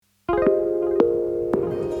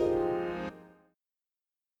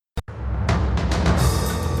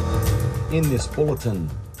In this bulletin,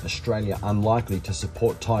 Australia unlikely to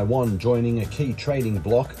support Taiwan joining a key trading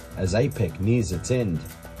bloc as APEC nears its end.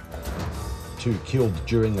 2 killed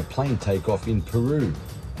during a plane takeoff in Peru.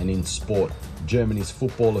 And in sport, Germany's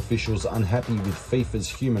football officials unhappy with FIFA's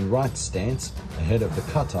human rights stance ahead of the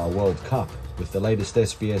Qatar World Cup. With the latest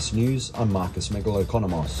SBS news, I'm Marcus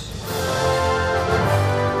Megalokonomos.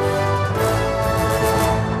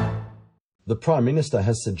 The Prime Minister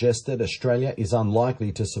has suggested Australia is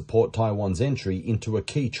unlikely to support Taiwan's entry into a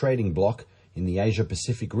key trading bloc in the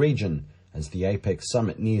Asia-Pacific region as the APEC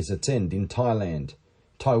summit nears its end in Thailand.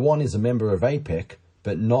 Taiwan is a member of APEC,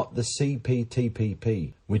 but not the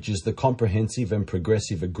CPTPP, which is the Comprehensive and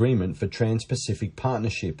Progressive Agreement for Trans-Pacific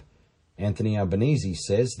Partnership. Anthony Albanese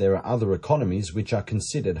says there are other economies which are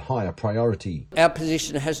considered higher priority. Our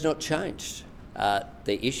position has not changed.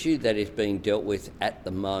 The issue that is being dealt with at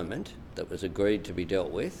the moment, that was agreed to be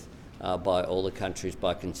dealt with by all the countries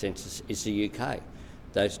by consensus, is the UK.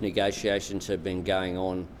 Those negotiations have been going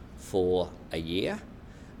on for a year,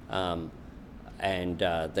 and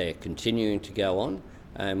they're continuing to go on,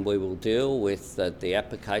 and we will deal with the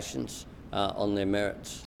applications on their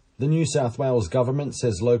merits. The New South Wales government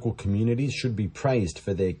says local communities should be praised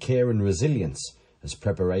for their care and resilience as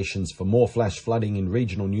preparations for more flash flooding in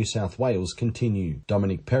regional New South Wales continue.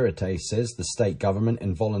 Dominic Perrottet says the state government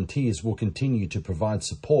and volunteers will continue to provide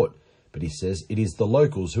support, but he says it is the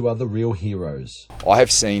locals who are the real heroes. I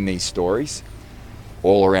have seen these stories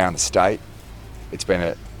all around the state. It's been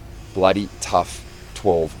a bloody tough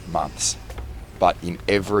 12 months, but in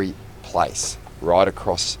every place, right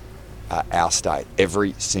across our state,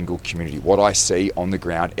 every single community, what I see on the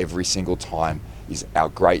ground every single time is our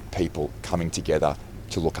great people coming together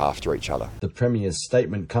to look after each other. The Premier's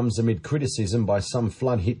statement comes amid criticism by some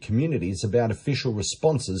flood-hit communities about official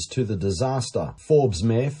responses to the disaster. Forbes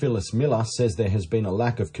Mayor Phyllis Miller says there has been a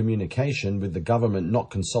lack of communication, with the government not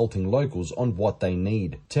consulting locals on what they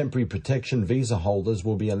need. Temporary protection visa holders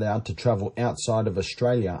will be allowed to travel outside of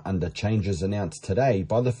Australia under changes announced today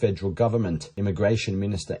by the federal government. Immigration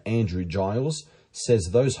Minister Andrew Giles says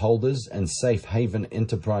those holders and safe haven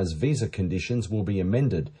enterprise visa conditions will be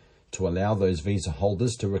amended to allow those visa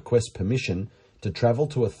holders to request permission to travel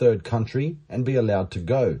to a third country and be allowed to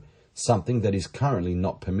go, something that is currently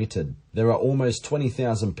not permitted. There are almost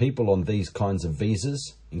 20,000 people on these kinds of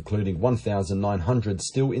visas, including 1,900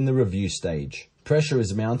 still in the review stage. Pressure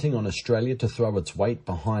is mounting on Australia to throw its weight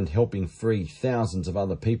behind helping free thousands of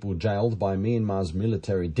other people jailed by Myanmar's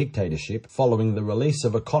military dictatorship following the release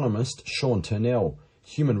of economist Sean Turnell.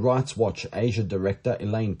 Human Rights Watch Asia Director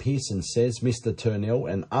Elaine Pearson says Mr. Turnell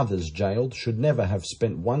and others jailed should never have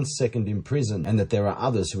spent 1 second in prison, and that there are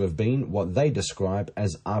others who have been what they describe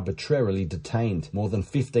as arbitrarily detained. More than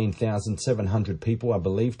 15,700 people are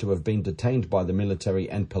believed to have been detained by the military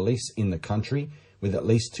and police in the country, with at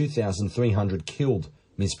least 2,300 killed.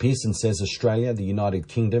 Ms. Pearson says Australia, the United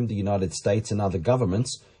Kingdom, the United States and other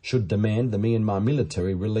governments should demand the Myanmar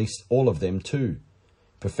military release all of them too.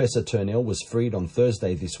 Professor Turnell was freed on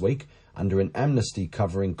Thursday this week under an amnesty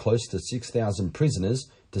covering close to 6,000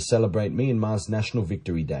 prisoners to celebrate Myanmar's National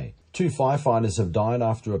Victory Day. 2 firefighters have died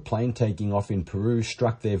after a plane taking off in Peru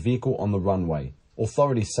struck their vehicle on the runway.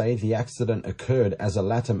 Authorities say the accident occurred as a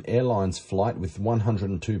LATAM Airlines flight with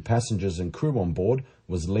 102 passengers and crew on board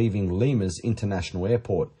was leaving Lima's International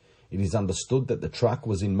Airport. It is understood that the truck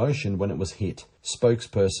was in motion when it was hit.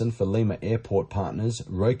 Spokesperson for Lima Airport Partners,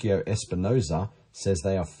 Rocio Espinoza, says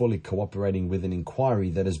they are fully cooperating with an inquiry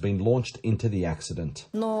that has been launched into the accident.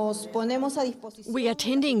 We are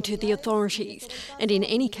tending to the authorities, and in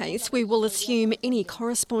any case we will assume any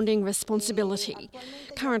corresponding responsibility.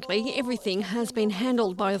 Currently everything has been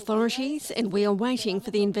handled by authorities and we are waiting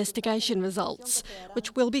for the investigation results,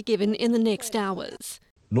 which will be given in the next hours.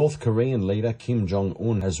 North Korean leader Kim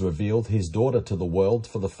Jong-un has revealed his daughter to the world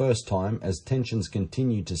for the first time as tensions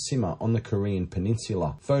continue to simmer on the Korean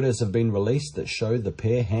peninsula. Photos have been released that show the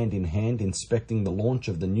pair hand-in-hand inspecting the launch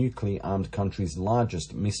of the nuclear-armed country's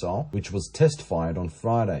largest missile, which was test-fired on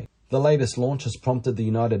Friday. The latest launch has prompted the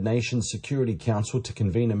United Nations Security Council to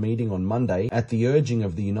convene a meeting on Monday at the urging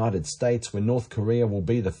of the United States, where North Korea will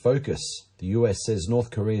be the focus. The US says North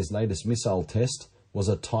Korea's latest missile test was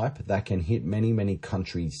a type that can hit many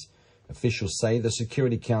countries. Officials say the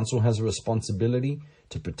Security Council has a responsibility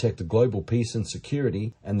to protect global peace and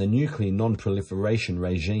security and the nuclear non-proliferation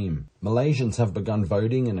regime. Malaysians have begun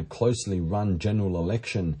voting in a closely run general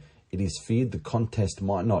election. It is feared the contest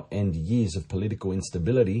might not end years of political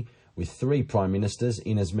instability, with 3 prime ministers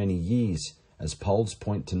in as many years, as polls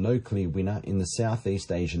point to no clear winner in the Southeast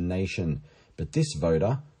Asian nation. But this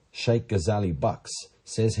voter, Sheikh Ghazali Bucks,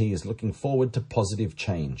 says he is looking forward to positive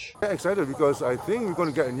change. I'm excited because I think we're going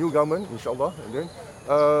to get a new government, inshallah, and then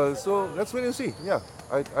so let's wait and see. Yeah,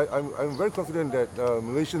 I'm very confident that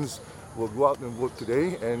Malaysians will go out and vote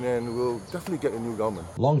today, and then we'll definitely get a new government.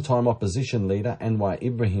 Long-time opposition leader Anwar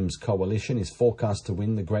Ibrahim's coalition is forecast to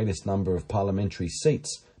win the greatest number of parliamentary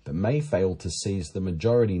seats, but may fail to seize the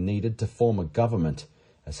majority needed to form a government,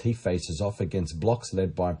 as he faces off against blocs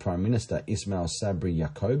led by Prime Minister Ismail Sabri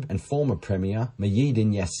Yaakob and former Premier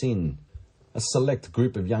Muhyiddin Yassin. A select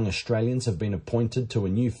group of young Australians have been appointed to a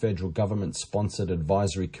new federal government-sponsored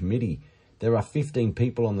advisory committee. There are 15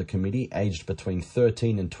 people on the committee aged between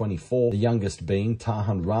 13 and 24, the youngest being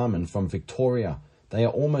Tahan Rahman from Victoria. They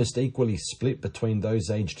are almost equally split between those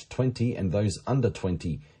aged 20 and those under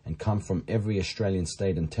 20 and come from every Australian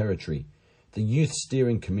state and territory. The Youth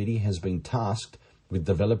Steering Committee has been tasked with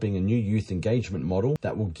developing a new youth engagement model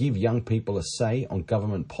that will give young people a say on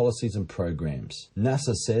government policies and programs.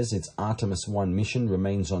 NASA says its Artemis 1 mission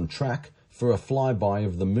remains on track for a flyby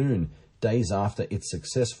of the moon, days after its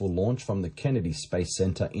successful launch from the Kennedy Space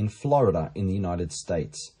Center in Florida in the United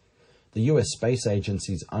States. The US Space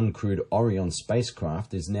Agency's uncrewed Orion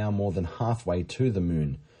spacecraft is now more than halfway to the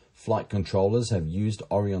moon. Flight controllers have used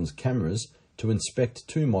Orion's cameras to inspect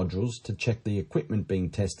 2 modules to check the equipment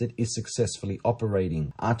being tested is successfully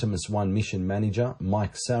operating. Artemis 1 mission manager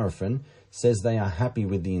Mike Sarafin says they are happy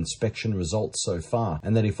with the inspection results so far,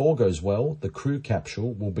 and that if all goes well, the crew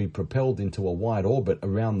capsule will be propelled into a wide orbit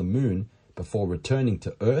around the moon before returning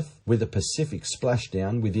to Earth with a Pacific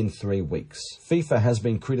splashdown within 3 weeks. FIFA has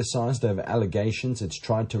been criticised over allegations it's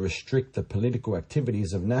tried to restrict the political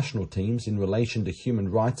activities of national teams in relation to human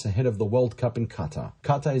rights ahead of the World Cup in Qatar.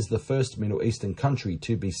 Qatar is the first Middle Eastern country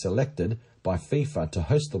to be selected by FIFA to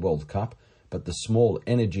host the World Cup, but the small,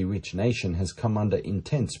 energy-rich nation has come under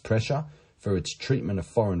intense pressure for its treatment of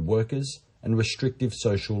foreign workers and restrictive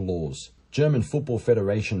social laws. German Football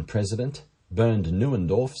Federation President Bernd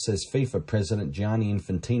Neuendorf says FIFA President Gianni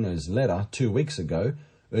Infantino's letter 2 weeks ago,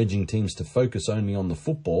 urging teams to focus only on the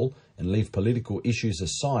football and leave political issues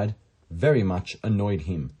aside, very much annoyed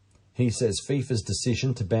him. He says FIFA's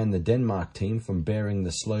decision to ban the Denmark team from bearing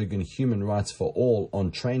the slogan "Human Rights for All"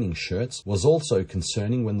 on training shirts was also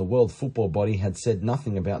concerning when the World Football Body had said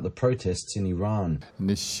nothing about the protests in Iran.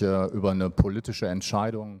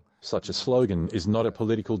 Such a slogan is not a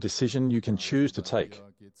political decision you can choose to take.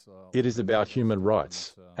 It is about human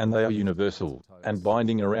rights, and they are universal and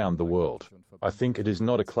binding around the world. I think it is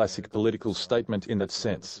not a classic political statement in that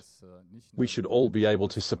sense. We should all be able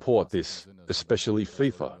to support this, especially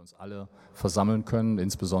FIFA.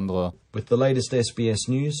 With the latest SBS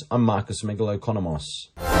News, I'm Marcus Megalokonomos.